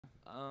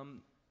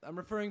I'm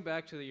referring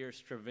back to your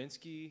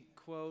Stravinsky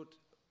quote.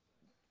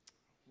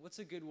 What's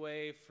a good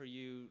way for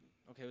you?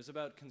 Okay, it was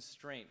about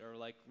constraint or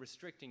like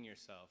restricting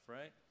yourself,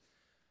 right?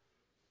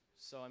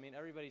 So, I mean,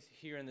 everybody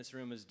here in this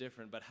room is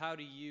different, but how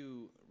do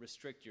you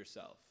restrict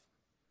yourself?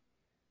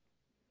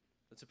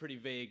 That's a pretty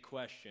vague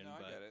question. No,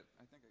 but I get it.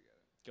 I think I get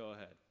it. Go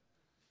ahead.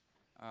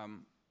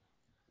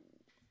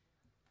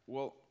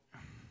 Well,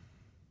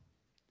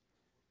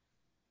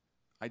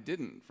 I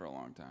didn't for a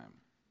long time.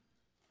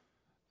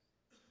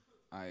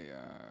 I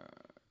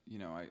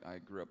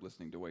grew up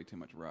listening to way too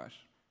much Rush.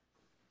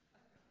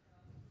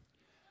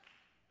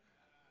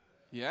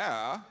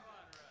 Yeah.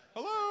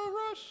 Hello,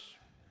 Rush.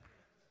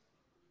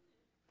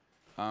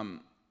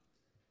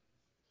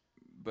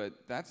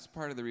 But that's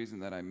part of the reason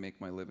that I make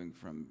my living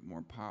from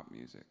more pop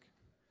music,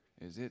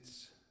 is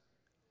it's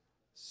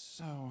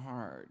so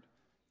hard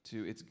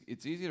to.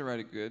 It's easy to write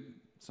a good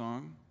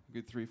song, a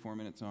good 3-4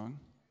 minute song.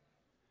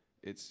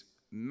 It's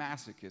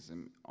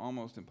masochism,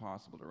 almost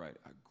impossible to write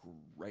a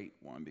great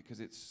one because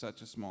it's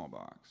such a small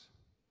box.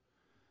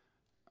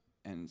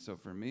 And so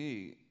for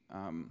me,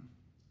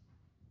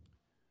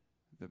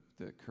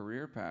 the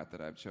career path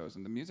that I've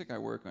chosen, the music I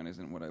work on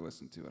isn't what I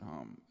listen to at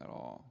home at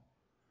all.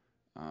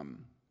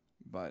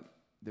 But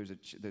there's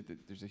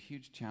a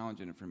huge challenge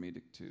in it for me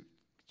to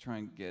try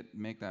and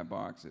make that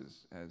box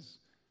as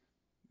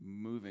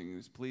moving,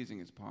 as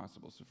pleasing as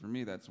possible. So for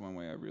me, that's one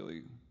way I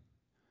really.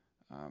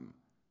 I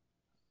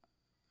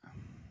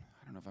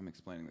don't know if I'm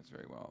explaining this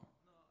very well.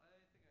 No, I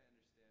think I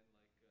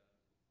understand.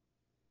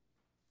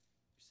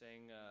 You're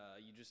saying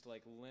you just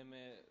like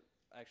limit.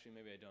 Actually,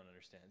 maybe I don't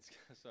understand.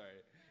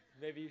 Sorry.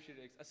 Maybe you should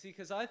see,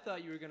 because I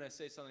thought you were gonna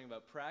say something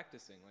about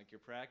practicing, like your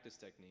practice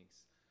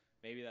techniques.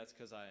 Maybe that's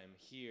because I am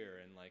here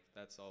and like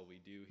that's all we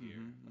do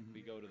here. Like,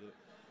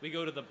 we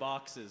go to the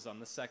boxes on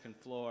the second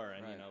floor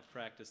and Right.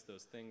 practice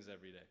those things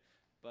every day.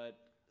 But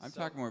I'm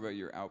talking more about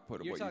your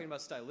output of you're what talking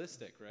about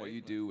stylistic, right? what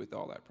you do with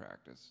all that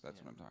practice.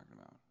 That's what I'm talking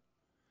about.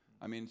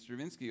 I mean,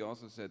 Stravinsky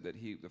also said that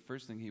the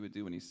first thing he would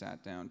do when he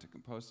sat down to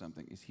compose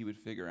something is he would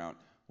figure out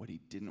what he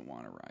didn't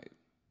want to write.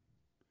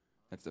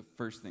 That's the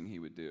first thing he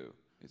would do,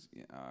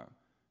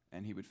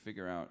 and he would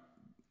figure out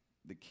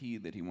the key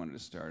that he wanted to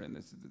start in,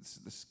 the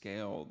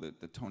scale,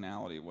 the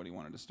tonality of what he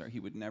wanted to start. He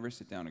would never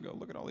sit down and go,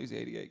 look at all these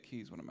 88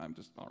 keys.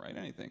 I'll write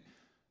anything.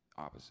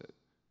 Opposite.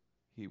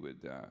 He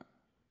would,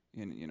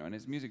 and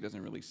his music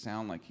doesn't really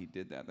sound like he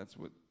did that. That's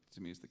what,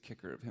 to me, is the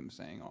kicker of him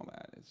saying all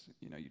that. Is,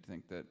 you'd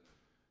think that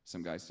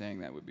some guy saying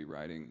that would be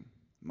writing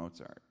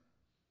Mozart.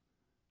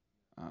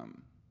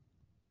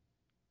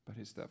 But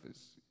his stuff is,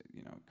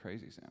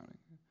 crazy sounding.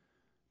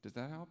 Does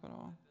that help at all? It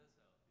does help,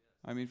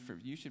 yes. I mean,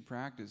 you should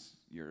practice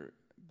your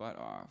butt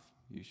off.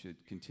 You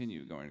should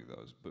continue going to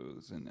those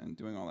booths and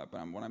doing all that.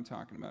 But what I'm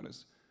talking about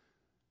is,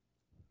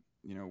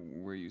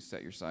 where you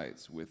set your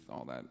sights with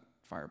all that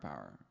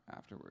firepower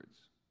afterwards.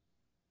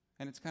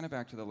 And it's kind of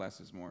back to the less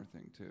is more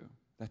thing, too.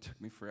 That took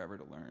me forever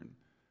to learn.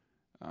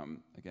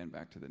 Again,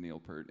 back to the Neil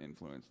Peart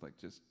influence. Like,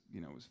 just,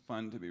 it was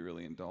fun to be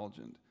really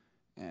indulgent.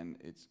 And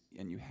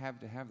you have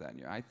to have that,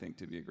 I think,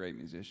 to be a great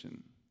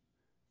musician.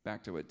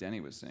 Back to what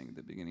Denny was saying at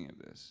the beginning of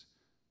this,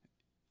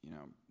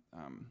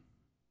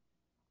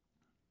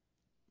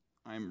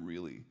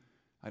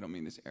 I don't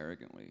mean this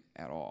arrogantly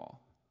at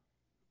all,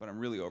 but I'm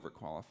really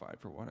overqualified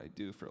for what I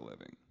do for a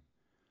living.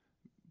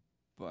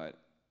 But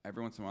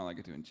every once in a while I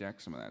get to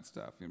inject some of that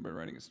stuff, by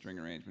writing a string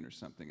arrangement or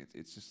something.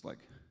 It's just like,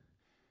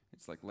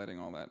 it's like letting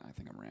all that, I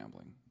think I'm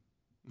rambling.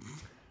 I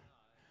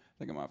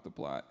think I'm off the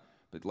plot,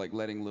 but like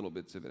letting little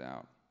bits of it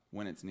out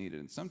when it's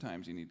needed. And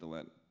sometimes you need to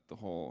let the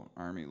whole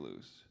army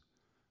loose.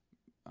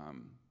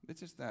 It's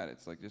just that.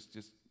 It's like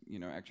just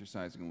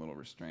exercising a little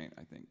restraint,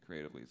 I think,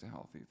 creatively is a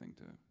healthy thing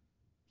to.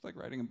 It's like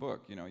writing a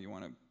book. You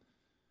want to.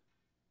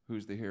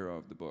 Who's the hero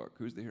of the book?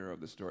 Who's the hero of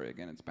the story?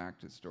 Again, it's back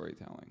to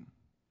storytelling.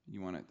 You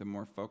want it. The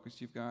more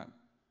focus you've got,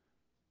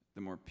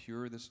 the more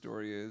pure the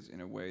story is. In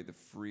a way, the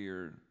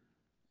freer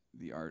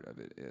the art of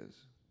it is.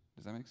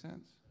 Does that make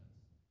sense?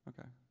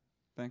 Okay.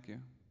 Thank you.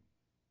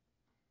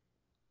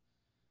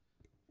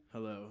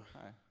 Hello.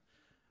 Hi.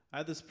 I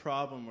have this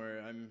problem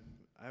where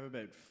I have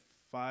about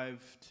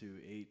 5 to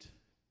 8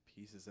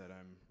 pieces that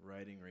I'm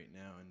writing right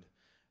now, and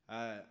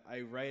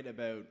I write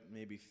about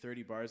maybe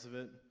 30 bars of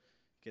it,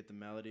 get the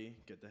melody,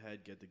 get the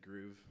head, get the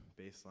groove,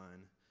 bass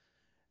line,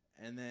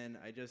 and then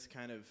I just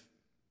kind of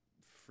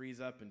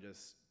freeze up and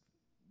just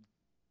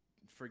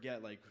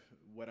forget like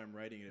what I'm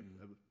writing,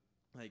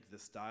 like the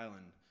style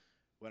and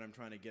what I'm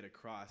trying to get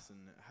across. And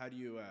how do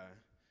you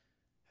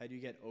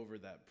get over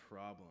that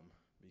problem?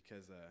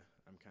 Because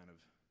I'm kind of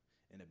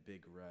in a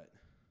big rut.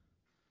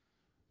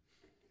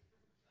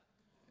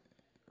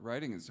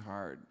 Writing is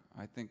hard.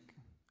 I think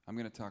I'm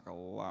going to talk a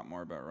lot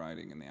more about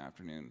writing in the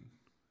afternoon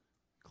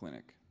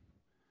clinic.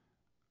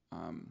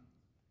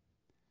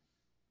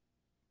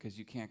 Because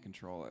you can't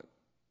control it,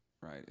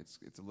 right? It's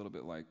a little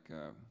bit like,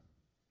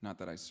 not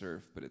that I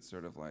surf, but it's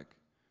sort of like,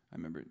 I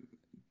remember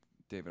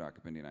David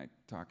Ockapendi and I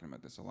talking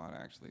about this a lot,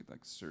 actually,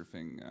 like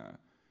surfing.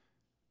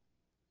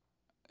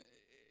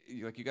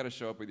 you got to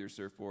show up with your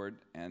surfboard,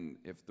 and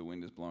if the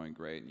wind is blowing,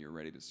 great, and you're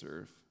ready to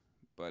surf.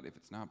 But if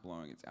it's not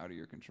blowing, it's out of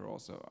your control.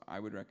 So I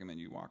would recommend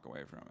you walk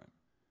away from it.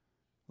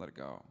 Let it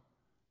go.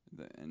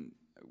 And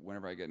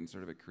whenever I get in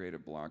sort of a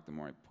creative block, the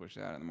more I push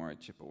at it, the more I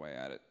chip away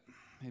at it,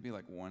 maybe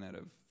like 1 out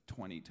of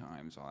 20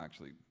 times I'll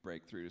actually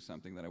break through to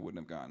something that I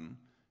wouldn't have gotten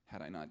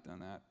had I not done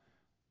that.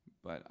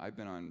 But I've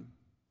been on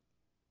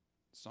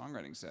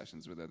songwriting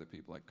sessions with other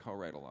people. I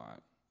co-write a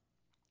lot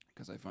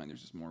because I find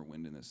there's just more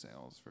wind in the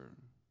sails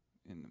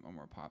in a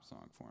more pop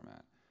song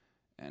format.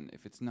 And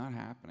if it's not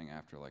happening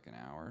after like an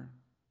hour,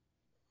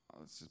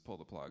 let's just pull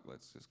the plug.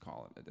 Let's just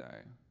call it a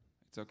day.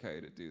 It's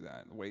okay to do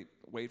that. Wait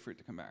for it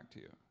to come back to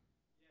you.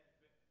 Yeah, but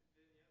then the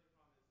other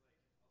problem is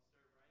like I'll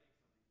start writing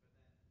something,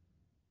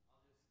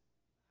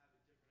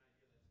 but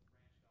then I'll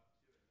just have a different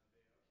idea that's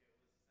branched off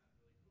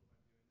to it, and I'll be okay.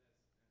 Well,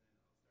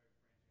 this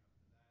sounds really cool if I'm doing this, and then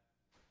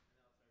I'll start branching off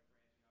into that,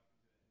 and then I'll start branching off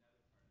into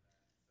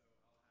another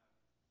part of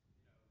that.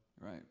 So I'll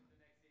have, Right. the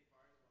next 8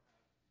 bars will have,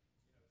 6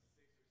 or 7 different styles, and I don't know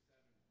how to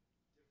focus.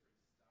 Maybe I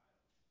just can't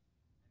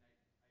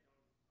focus,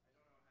 keep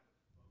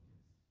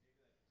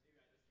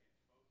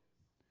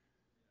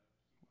on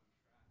track.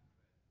 But I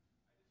just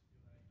feel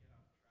that I get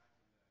off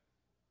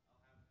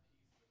track and I'll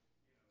have a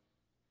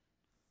piece with 7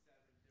 different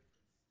styles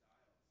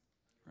under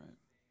Right. the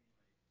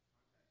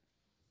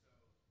same context.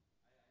 So I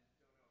don't know how to keep on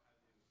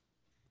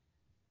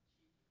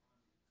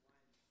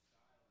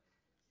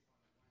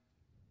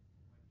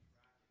one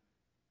style and keep on one track and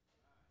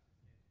just get over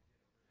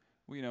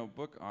that. Well,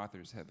 book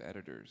authors have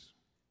editors.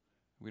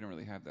 We don't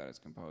really have that as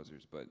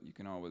composers, but you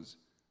can always.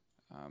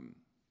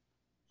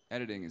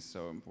 Editing is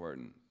so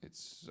important. It's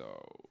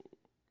so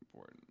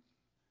important.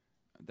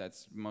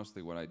 That's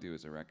mostly what I do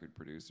as a record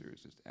producer,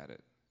 is just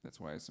edit. That's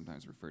why I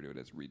sometimes refer to it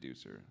as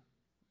reducer,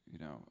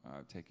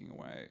 taking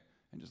away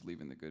and just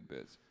leaving the good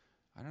bits.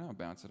 I don't know,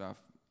 bounce it off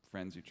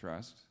friends you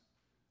trust.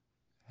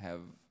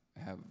 Have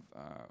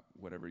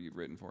whatever you've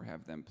written for,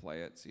 have them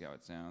play it, see how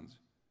it sounds,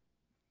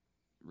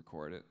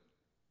 record it,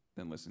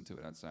 then listen to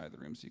it outside the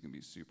room so you can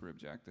be super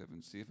objective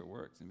and see if it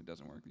works. And if it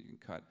doesn't work, then you can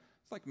cut.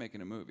 It's like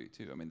making a movie,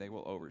 too. I mean, they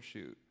will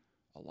overshoot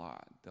a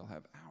lot. They'll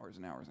have hours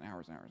and hours and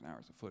hours and hours and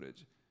hours of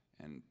footage,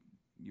 and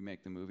you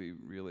make the movie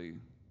really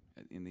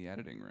in the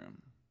editing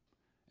room,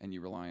 and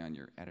you rely on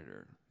your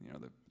editor.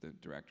 The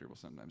director will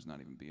sometimes not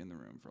even be in the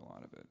room for a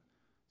lot of it.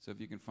 So if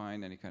you can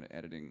find any kind of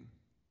editing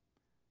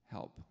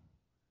help,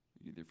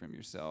 either from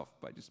yourself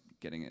by just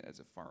getting it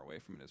as far away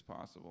from it as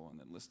possible and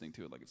then listening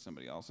to it like it's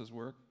somebody else's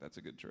work, that's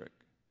a good trick.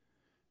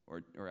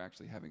 Or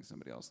actually having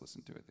somebody else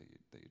listen to it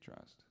that you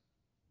trust.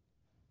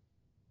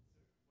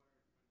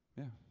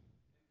 Yeah.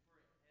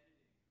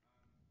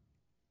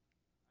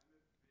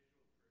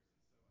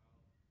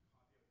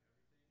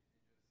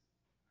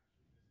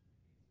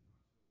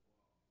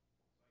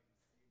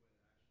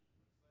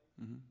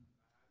 Mm-hmm.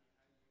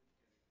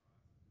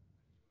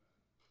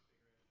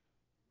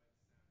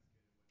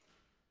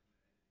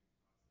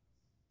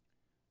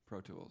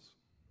 Pro Tools.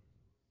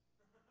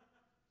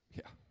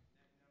 Yeah.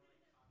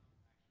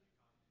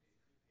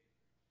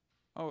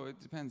 Oh, it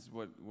depends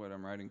what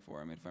I'm writing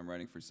for. I mean, if I'm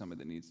writing for somebody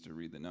that needs to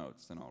read the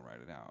notes, then I'll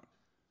write it out.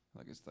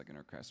 Like it's like an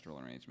orchestral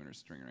arrangement or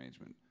string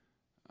arrangement.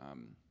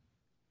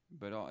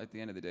 But at the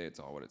end of the day, it's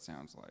all what it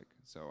sounds like.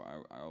 So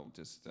I'll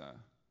just,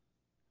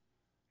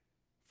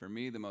 for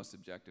me, the most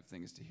objective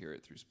thing is to hear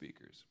it through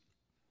speakers.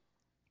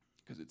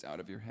 Because it's out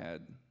of your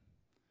head.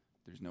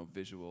 There's no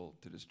visual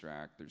to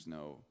distract. There's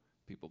no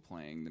people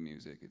playing the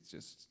music. It's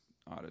just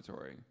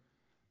auditory.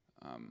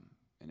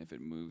 And if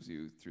it moves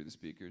you through the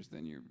speakers,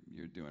 then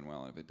you're doing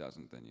well. And if it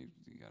doesn't, then you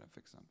got to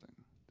fix something.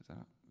 Does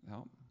that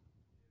help?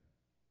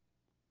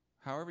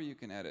 However you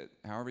can edit,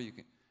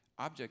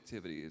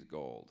 objectivity is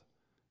gold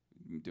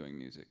doing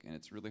music. And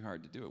it's really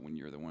hard to do it when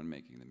you're the one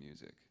making the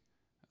music.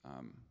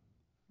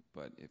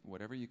 But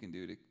whatever you can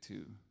do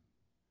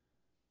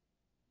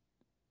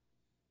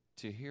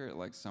to hear it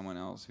like someone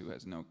else who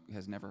has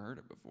never heard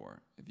it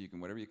before,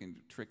 whatever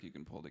trick you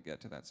can pull to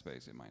get to that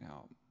space, it might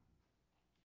help.